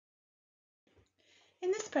In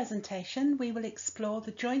this presentation, we will explore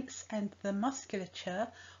the joints and the musculature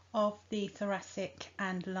of the thoracic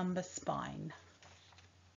and lumbar spine.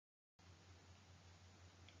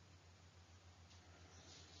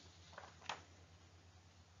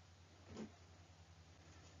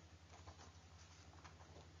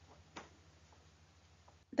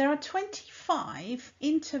 There are 25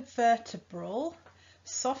 intervertebral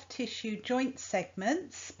soft tissue joint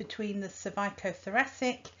segments between the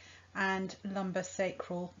cervicothoracic and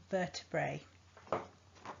lumbosacral vertebrae.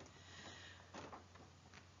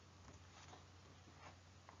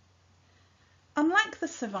 Unlike the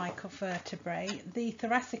cervical vertebrae, the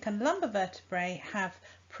thoracic and lumbar vertebrae have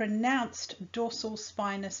pronounced dorsal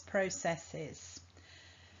spinous processes,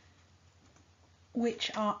 which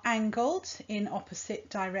are angled in opposite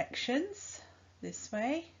directions, this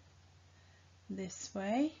way,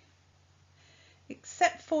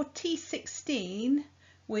 except for T16,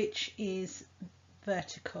 which is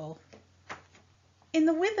vertical. In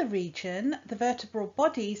the wither region, the vertebral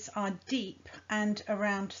bodies are deep and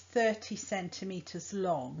around 30 centimeters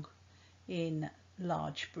long in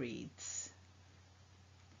large breeds.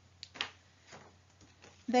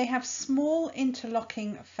 They have small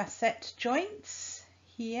interlocking facet joints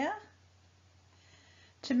here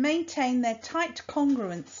to maintain their tight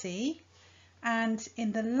congruency, and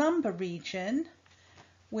in the lumbar region,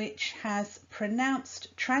 which has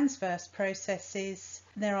pronounced transverse processes,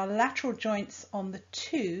 there are lateral joints on the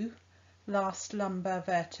two last lumbar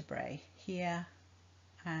vertebrae, here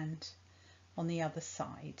and on the other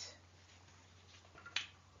side.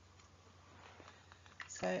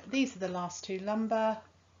 So these are the last two lumbar.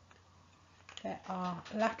 There are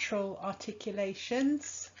lateral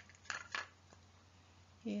articulations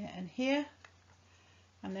here and here,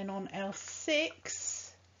 and then on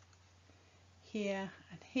L6 here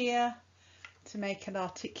and here to make an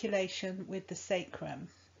articulation with the sacrum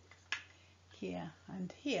here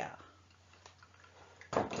and here.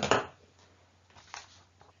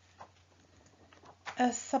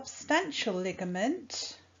 A substantial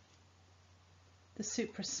ligament, the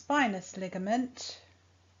supraspinous ligament,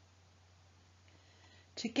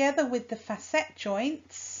 together with the facet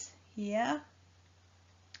joints here,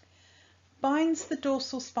 binds the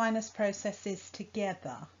dorsal spinous processes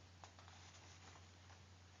together.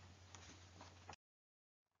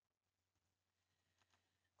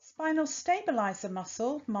 Spinal stabilizer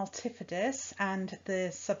muscle, multifidus, and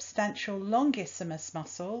the substantial longissimus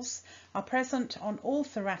muscles are present on all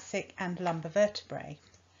thoracic and lumbar vertebrae.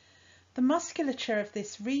 The musculature of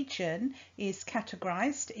this region is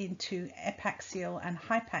categorized into epaxial and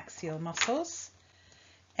hypaxial muscles.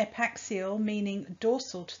 Epaxial meaning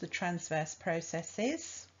dorsal to the transverse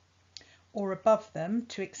processes, or above them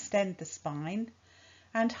to extend the spine,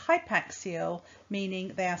 and hypaxial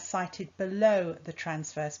meaning they are sited below the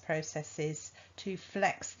transverse processes to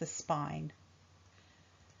flex the spine.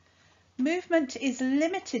 Movement is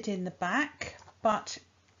limited in the back, but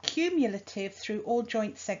cumulative through all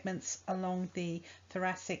joint segments along the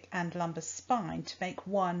thoracic and lumbar spine to make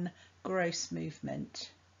one gross movement.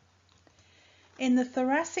 In the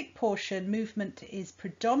thoracic portion, movement is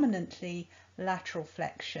predominantly lateral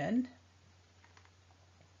flexion,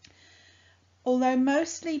 although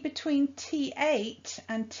mostly between T8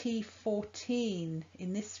 and T14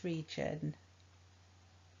 in this region,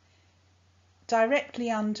 directly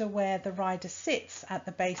under where the rider sits at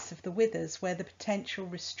the base of the withers, where the potential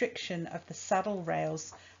restriction of the saddle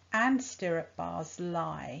rails and stirrup bars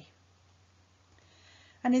lie.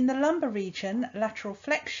 And in the lumbar region, lateral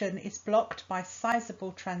flexion is blocked by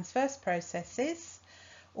sizable transverse processes,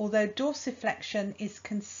 although dorsiflexion is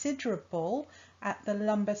considerable at the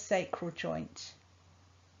lumbosacral joint.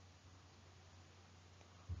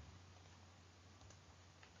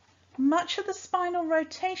 Much of the spinal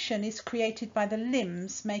rotation is created by the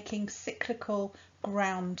limbs making cyclical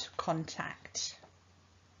ground contact.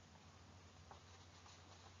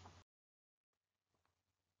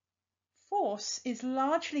 Force is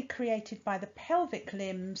largely created by the pelvic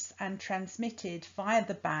limbs and transmitted via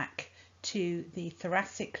the back to the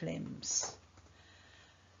thoracic limbs.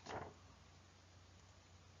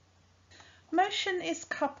 Motion is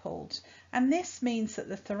coupled, and this means that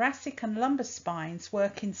the thoracic and lumbar spines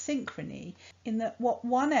work in synchrony in that what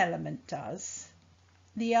one element does,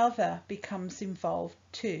 the other becomes involved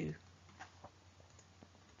too.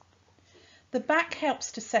 The back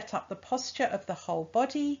helps to set up the posture of the whole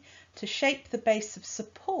body, to shape the base of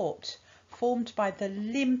support formed by the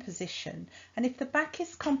limb position, and if the back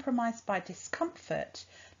is compromised by discomfort,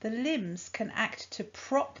 the limbs can act to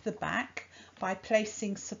prop the back by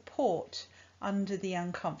placing support under the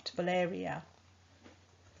uncomfortable area.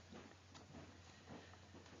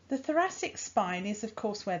 The thoracic spine is of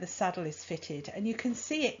course where the saddle is fitted, and you can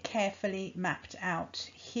see it carefully mapped out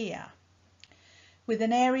here, with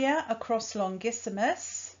an area across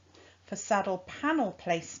longissimus for saddle panel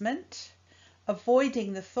placement,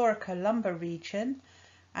 avoiding the thoracolumbar region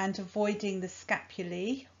and avoiding the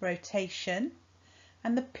scapulae rotation,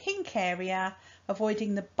 and the pink area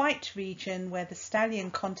avoiding the bite region where the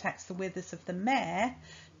stallion contacts the withers of the mare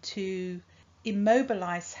to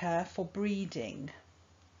immobilize her for breeding.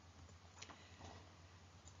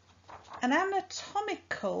 An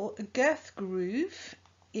anatomical girth groove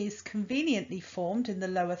is conveniently formed in the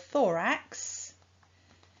lower thorax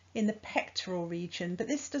in the pectoral region, but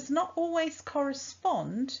this does not always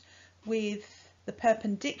correspond with the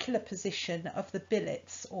perpendicular position of the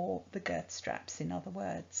billets, or the girth straps in other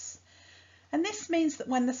words. And this means that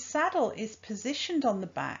when the saddle is positioned on the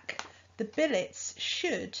back, the billets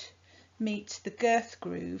should meet the girth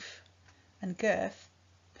groove and girth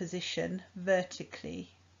position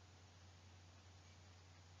vertically.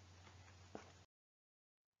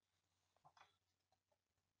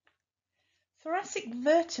 Thoracic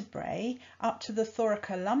vertebrae up to the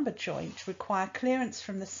thoracolumbar joint require clearance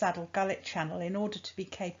from the saddle gullet channel in order to be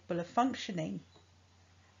capable of functioning.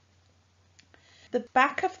 The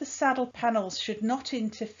back of the saddle panels should not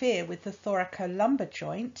interfere with the thoracolumbar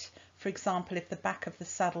joint. For example, if the back of the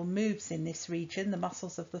saddle moves in this region, the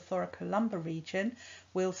muscles of the thoracolumbar region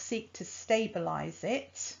will seek to stabilize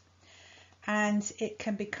it, and it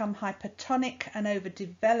can become hypertonic and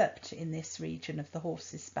overdeveloped in this region of the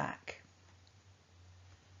horse's back.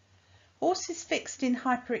 Horses fixed in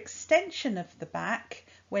hyperextension of the back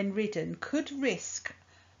when ridden could risk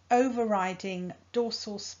overriding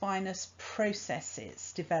dorsal spinous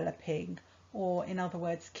processes developing, or in other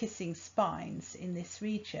words, kissing spines in this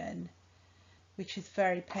region, which is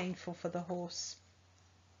very painful for the horse.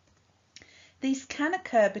 These can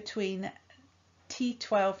occur between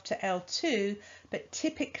T12 to L2, but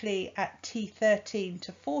typically at T13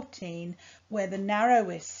 to 14, where the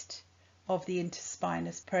narrowest of the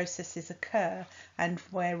interspinous processes occur and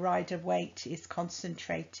where rider weight is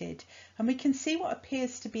concentrated. And we can see what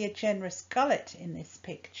appears to be a generous gullet in this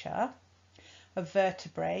picture of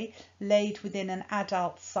vertebrae laid within an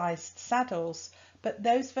adult-sized saddles, but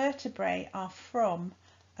those vertebrae are from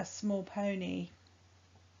a small pony.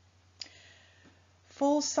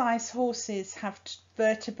 Full-size horses have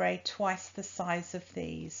vertebrae twice the size of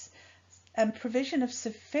these, and provision of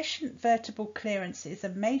sufficient vertebral clearance is a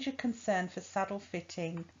major concern for saddle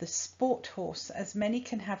fitting the sport horse, as many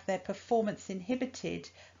can have their performance inhibited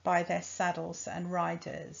by their saddles and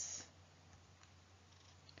riders.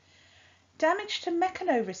 Damage to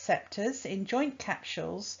mechanoreceptors in joint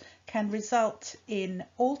capsules can result in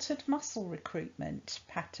altered muscle recruitment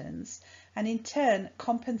patterns and in turn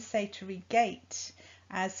compensatory gait,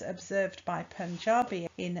 as observed by Punjabi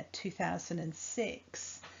in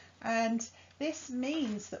 2006. And this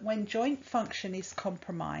means that when joint function is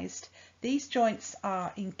compromised, these joints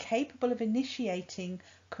are incapable of initiating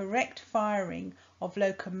correct firing of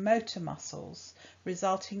locomotor muscles,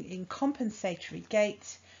 resulting in compensatory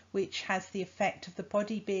gait, which has the effect of the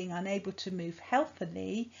body being unable to move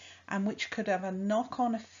healthily and which could have a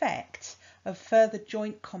knock-on effect of further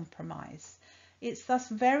joint compromise. It's thus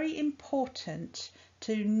very important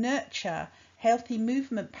to nurture healthy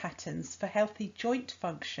movement patterns for healthy joint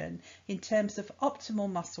function in terms of optimal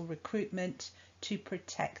muscle recruitment to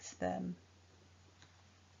protect them.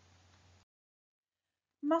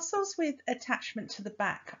 Muscles with attachment to the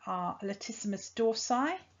back are latissimus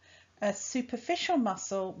dorsi, a superficial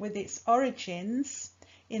muscle with its origins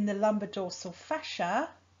in the lumbar-dorsal fascia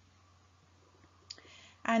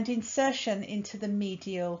and insertion into the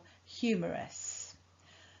medial humerus.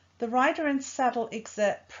 The rider and saddle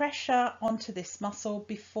exert pressure onto this muscle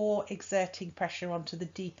before exerting pressure onto the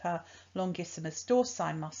deeper longissimus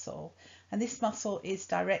dorsi muscle, and this muscle is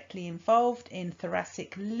directly involved in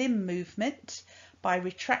thoracic limb movement by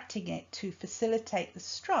retracting it to facilitate the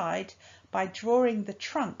stride by drawing the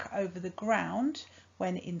trunk over the ground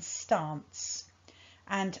when in stance,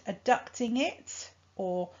 and adducting it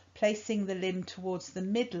or placing the limb towards the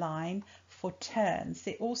midline for turns.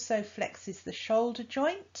 It also flexes the shoulder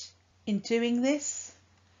joint in doing this,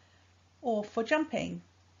 or for jumping.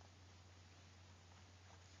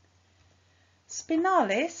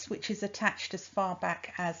 Spinalis, which is attached as far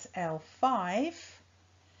back as L5,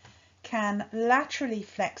 can laterally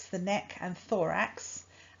flex the neck and thorax,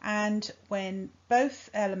 and when both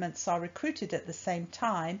elements are recruited at the same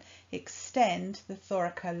time, extend the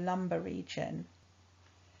thoracolumbar region.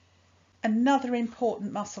 Another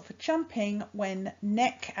important muscle for jumping when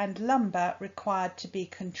neck and lumbar required to be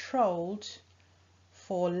controlled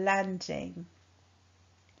for landing.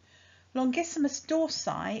 Longissimus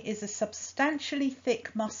dorsi is a substantially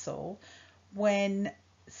thick muscle when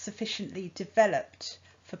sufficiently developed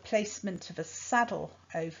for placement of a saddle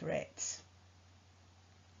over it.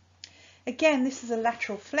 Again, this is a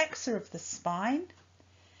lateral flexor of the spine,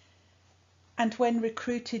 and when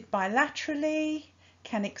recruited bilaterally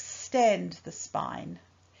can extend the spine.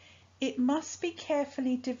 It must be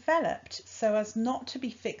carefully developed so as not to be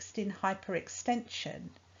fixed in hyperextension,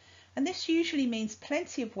 and this usually means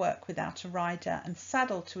plenty of work without a rider and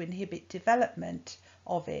saddle to inhibit development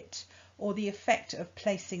of it, or the effect of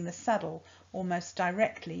placing the saddle almost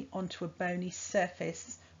directly onto a bony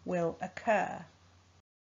surface will occur.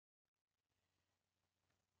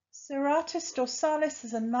 Serratus dorsalis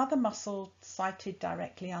is another muscle sited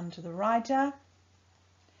directly under the rider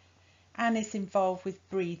and is involved with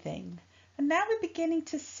breathing. And now we're beginning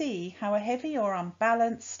to see how a heavy or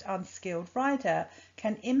unbalanced, unskilled rider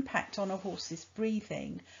can impact on a horse's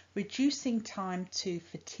breathing, reducing time to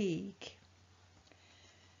fatigue.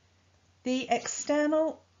 The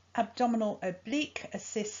external abdominal oblique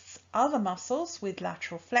assists other muscles with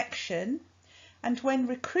lateral flexion, and when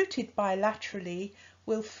recruited bilaterally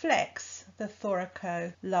will flex the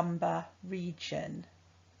thoracolumbar region.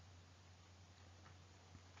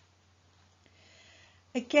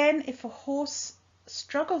 Again, if a horse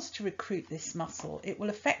struggles to recruit this muscle, it will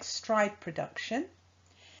affect stride production,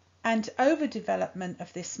 and overdevelopment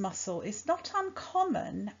of this muscle is not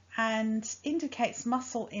uncommon and indicates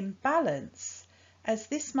muscle imbalance, as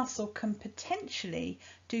this muscle can potentially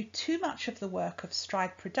do too much of the work of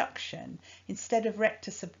stride production instead of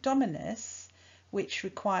rectus abdominis, which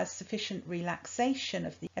requires sufficient relaxation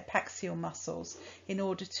of the epaxial muscles in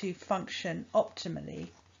order to function optimally.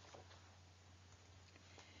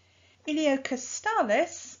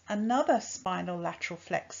 Iliocostalis, another spinal lateral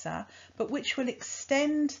flexor, but which will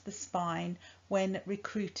extend the spine when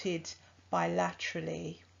recruited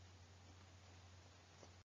bilaterally.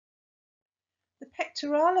 The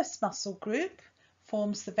pectoralis muscle group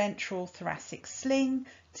forms the ventral thoracic sling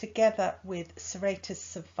together with serratus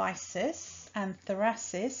cervicis and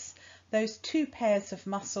thoracis, those two pairs of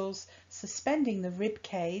muscles suspending the rib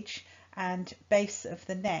cage and base of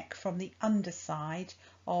the neck from the underside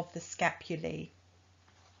of the scapulae.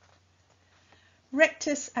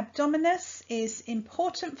 Rectus abdominis is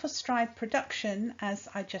important for stride production, as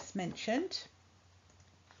I just mentioned.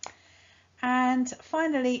 And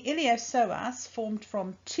finally, iliopsoas, formed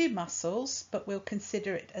from two muscles, but we'll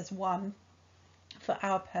consider it as one for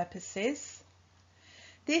our purposes.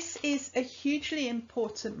 This is a hugely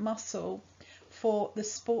important muscle for the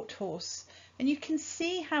sport horse, and you can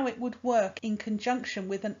see how it would work in conjunction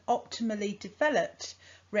with an optimally developed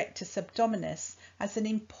rectus abdominis as an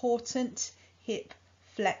important hip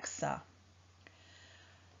flexor.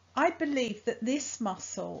 I believe that this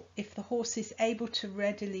muscle, if the horse is able to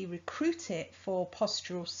readily recruit it for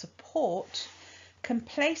postural support, can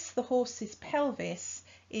place the horse's pelvis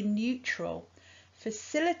in neutral,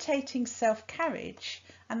 facilitating self-carriage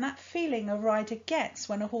and that feeling a rider gets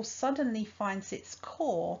when a horse suddenly finds its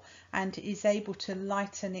core and is able to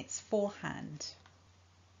lighten its forehand.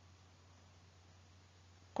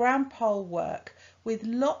 Ground pole work with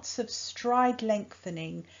lots of stride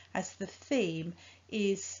lengthening as the theme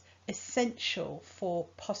is essential for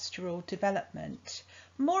postural development.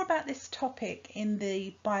 More about this topic in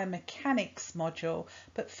the biomechanics module,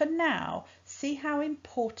 but for now, see how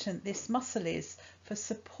important this muscle is for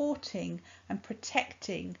supporting and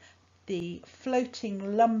protecting the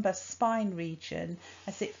floating lumbar spine region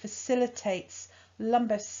as it facilitates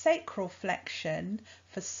lumbosacral flexion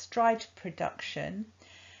for stride production,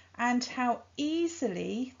 and how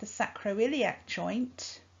easily the sacroiliac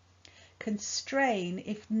joint can strain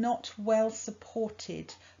if not well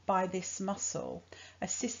supported by this muscle,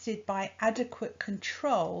 assisted by adequate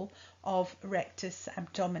control of rectus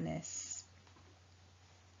abdominis.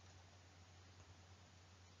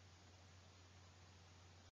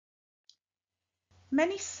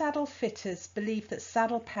 Many saddle fitters believe that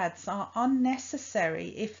saddle pads are unnecessary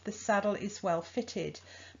if the saddle is well fitted,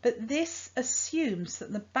 but this assumes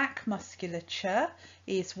that the back musculature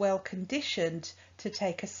is well conditioned to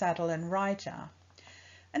take a saddle and rider.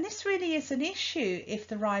 And this really is an issue if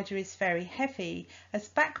the rider is very heavy, as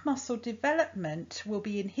back muscle development will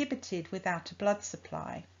be inhibited without a blood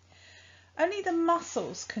supply. Only the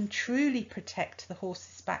muscles can truly protect the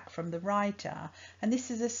horse's back from the rider, and this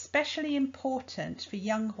is especially important for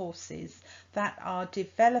young horses that are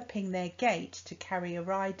developing their gait to carry a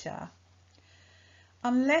rider.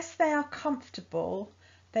 Unless they are comfortable,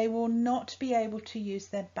 they will not be able to use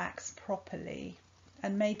their backs properly.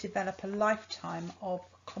 and may develop a lifetime of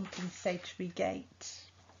compensatory gait.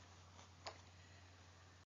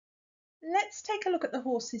 Let's take a look at the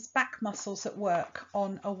horse's back muscles at work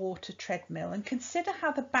on a water treadmill and consider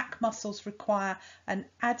how the back muscles require an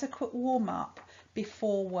adequate warm-up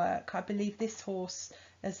before work. I believe this horse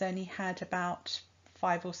has only had about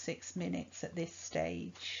 5 or 6 minutes at this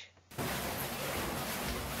stage.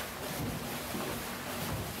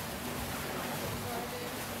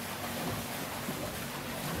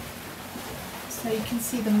 So you can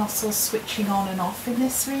see the muscles switching on and off in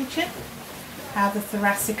this region, how the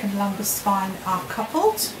thoracic and lumbar spine are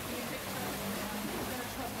coupled.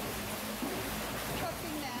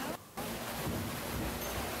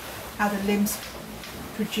 How the limbs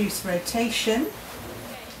produce rotation.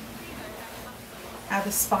 How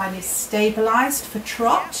the spine is stabilised for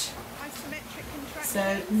trot.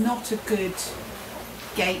 So not a good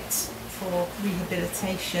gait for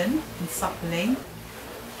rehabilitation and suppling.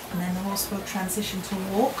 And then the horse will transition to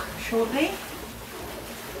walk shortly.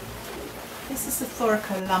 This is the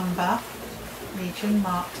thoracolumbar region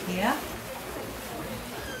marked here,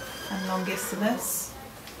 and longissimus.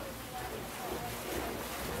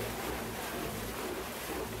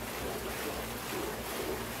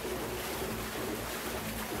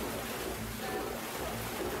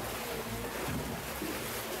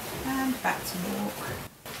 And back to walk.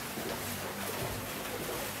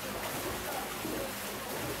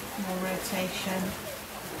 More rotation.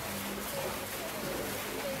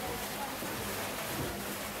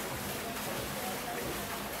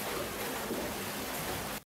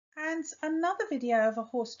 And another video of a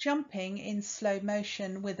horse jumping in slow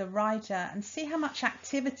motion with a rider, and see how much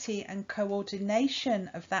activity and coordination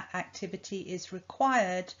of that activity is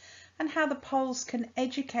required, and how the poles can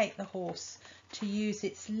educate the horse to use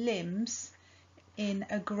its limbs in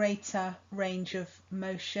a greater range of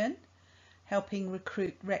motion, helping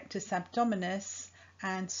recruit rectus abdominis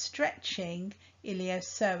and stretching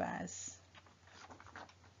iliopsoas.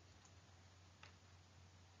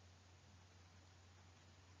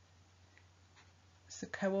 So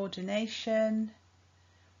coordination,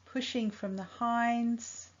 pushing from the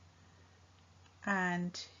hinds,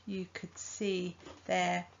 and you could see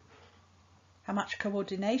there how much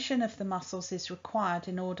coordination of the muscles is required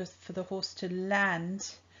in order for the horse to land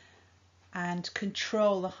and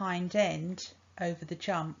control the hind end over the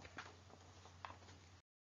jump.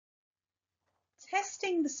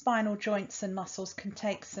 Testing the spinal joints and muscles can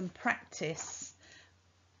take some practice.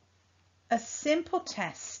 A simple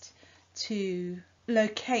test to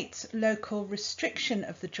locate local restriction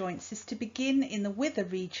of the joints is to begin in the wither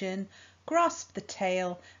region, grasp the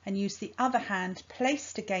tail and use the other hand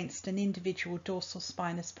placed against an individual dorsal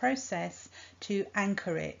spinous process to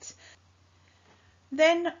anchor it.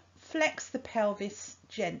 Then flex the pelvis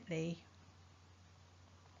gently.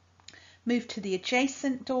 Move to the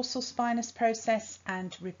adjacent dorsal spinous process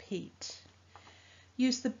and repeat.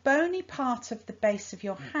 Use the bony part of the base of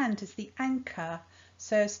your hand as the anchor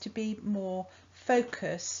so as to be more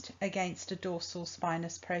focused against a dorsal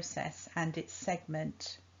spinous process and its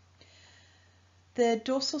segment. The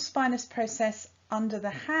dorsal spinous process under the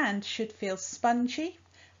hand should feel spongy,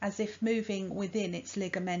 as if moving within its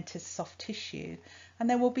ligamentous soft tissue, and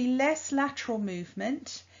there will be less lateral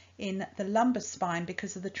movement in the lumbar spine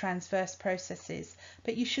because of the transverse processes,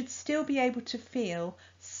 but you should still be able to feel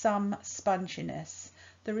some sponginess.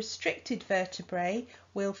 The restricted vertebrae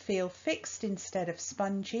will feel fixed instead of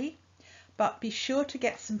spongy, but be sure to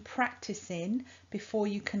get some practice in before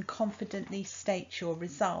you can confidently state your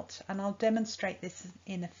result, and I'll demonstrate this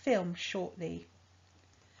in a film shortly.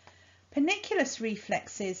 Panniculus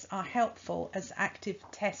reflexes are helpful as active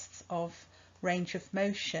tests of range of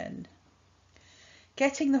motion.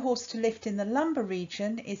 Getting the horse to lift in the lumbar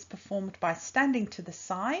region is performed by standing to the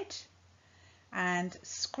side and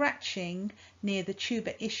scratching near the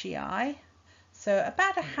tuba ishii, so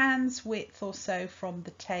about a hand's width or so from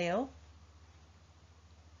the tail.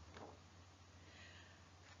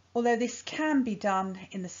 Although this can be done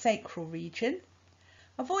in the sacral region,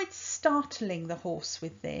 avoid startling the horse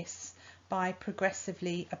with this by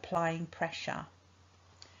progressively applying pressure.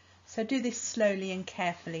 So do this slowly and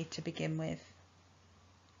carefully to begin with.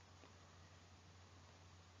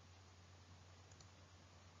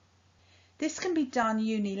 This can be done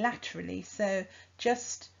unilaterally, so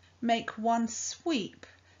just make one sweep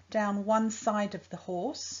down one side of the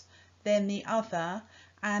horse, then the other,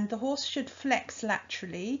 and the horse should flex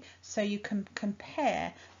laterally so you can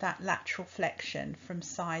compare that lateral flexion from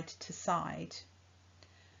side to side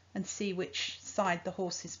and see which side the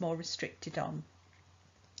horse is more restricted on.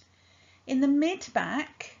 In the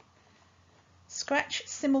mid-back, Scratch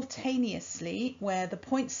simultaneously where the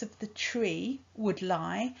points of the tree would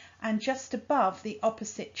lie and just above the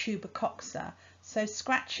opposite tubercoxa. So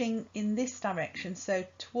scratching in this direction, so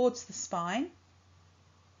towards the spine.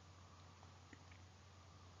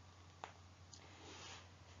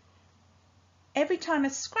 Every time a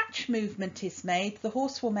scratch movement is made, the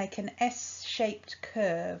horse will make an S-shaped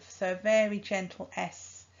curve, so a very gentle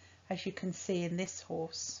S, as you can see in this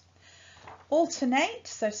horse. Alternate,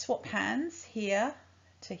 so swap hands here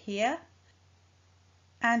to here,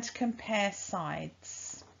 and compare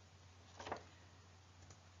sides.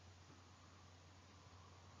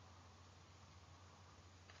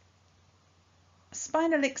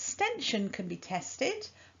 Spinal extension can be tested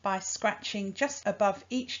by scratching just above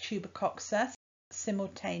each tubercoxa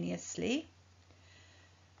simultaneously.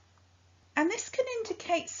 And this can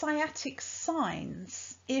indicate sciatic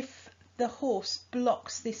signs if the horse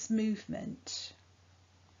blocks this movement.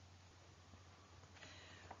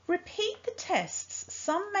 Repeat the tests.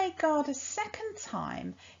 Some may guard a second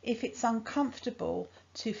time if it's uncomfortable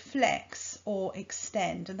to flex or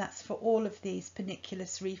extend, and that's for all of these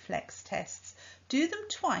panniculus reflex tests. Do them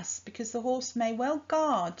twice because the horse may well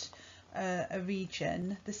guard a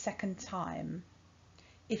region the second time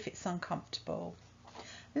if it's uncomfortable.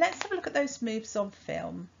 Let's have a look at those moves on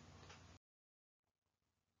film.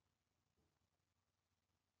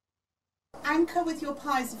 Anchor with your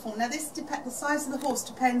pisiform. Now this the size of the horse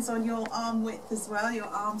depends on your arm width as well, your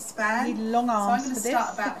arm span. You need long arms. So I'm going to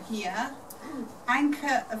start about here.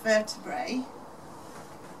 Anchor a vertebrae.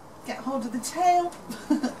 Get hold of the tail.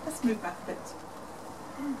 Let's move back a bit.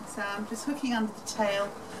 So I'm just hooking under the tail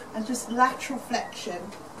and just lateral flexion.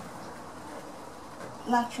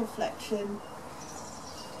 Lateral flexion.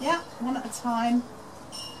 Yeah, one at a time.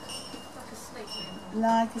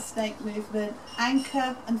 Like a snake movement.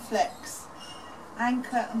 Anchor and flex.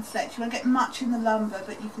 Anchor and flex. You won't get much in the lumbar,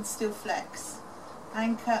 but you can still flex.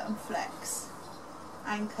 Anchor and flex.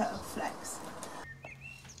 Anchor and flex.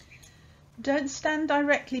 Don't stand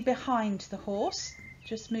directly behind the horse.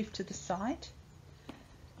 Just move to the side.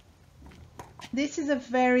 This is a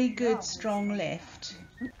very good strong lift.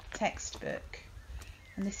 Textbook.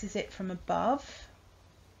 And this is it from above.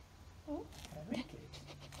 Oh, very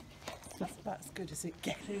good. That's about as good as it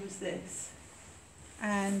gets. Who's this?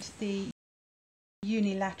 And the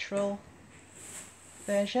unilateral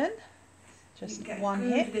version. Just one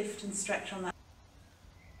hip. Lift and stretch on that.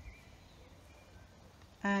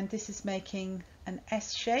 And this is making an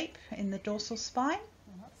S shape in the dorsal spine.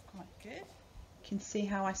 Oh, that's quite good. You can see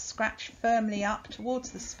how I scratch firmly up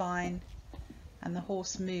towards the spine and the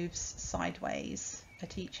horse moves sideways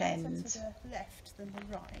at each end. So to the left than the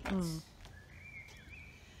right.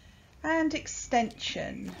 And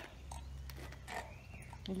extension.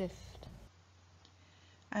 Lift.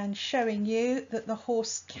 And showing you that the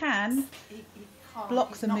horse can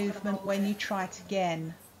block the movement when you try it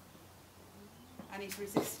again. And he's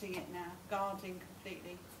resisting it now, guarding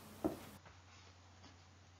completely.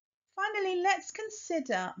 Finally, let's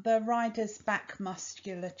consider the rider's back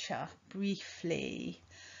musculature briefly.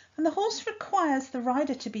 And the horse requires the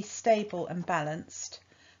rider to be stable and balanced.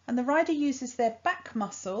 And the rider uses their back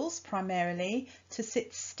muscles primarily to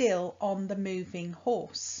sit still on the moving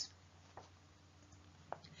horse.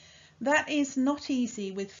 That is not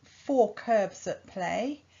easy with 4 curves at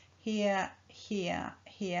play, here, here,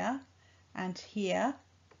 here, and here.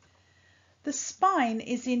 The spine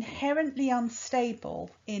is inherently unstable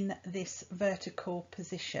in this vertical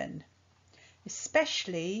position,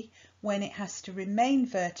 especially when it has to remain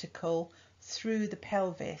vertical through the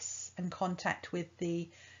pelvis and contact with the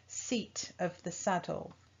seat of the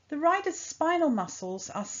saddle. The rider's spinal muscles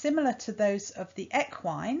are similar to those of the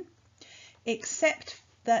equine, except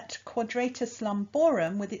that quadratus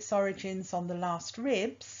lumborum, with its origins on the last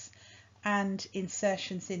ribs and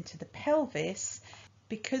insertions into the pelvis,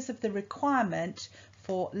 because of the requirement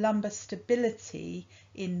for lumbar stability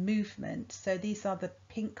in movement. So these are the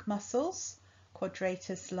pink muscles,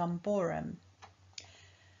 quadratus lumborum.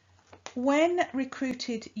 When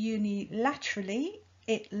recruited unilaterally,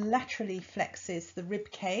 it laterally flexes the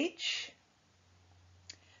rib cage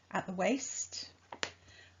at the waist,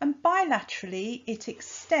 and bilaterally it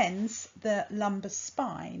extends the lumbar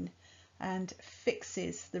spine and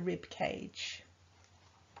fixes the rib cage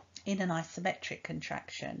in an isometric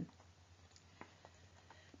contraction.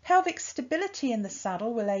 Pelvic stability in the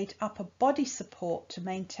saddle will aid upper body support to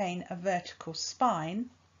maintain a vertical spine,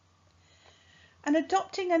 and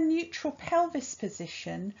adopting a neutral pelvis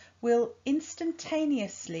position will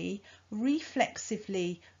instantaneously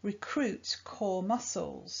reflexively recruit core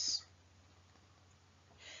muscles.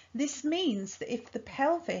 This means that if the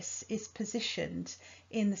pelvis is positioned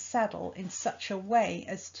in the saddle in such a way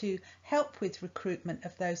as to help with recruitment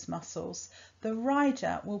of those muscles, the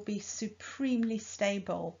rider will be supremely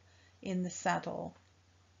stable in the saddle.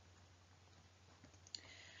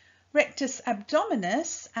 Rectus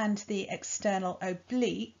abdominis and the external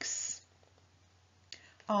obliques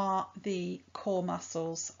are the core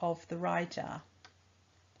muscles of the rider.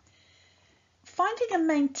 Finding and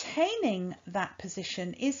maintaining that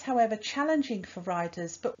position is, however, challenging for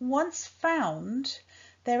riders, but once found,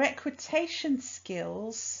 their equitation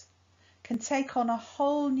skills can take on a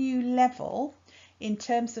whole new level in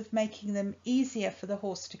terms of making them easier for the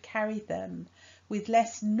horse to carry them with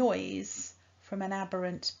less noise from an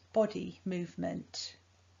aberrant body movement.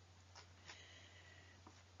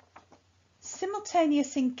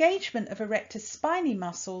 Simultaneous engagement of erectus spinae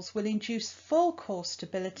muscles will induce full core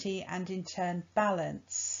stability and in turn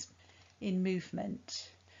balance in movement.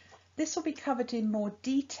 This will be covered in more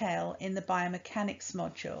detail in the biomechanics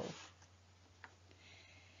module.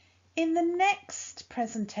 In the next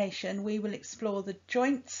presentation, we will explore the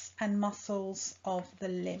joints and muscles of the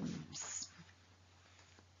limbs.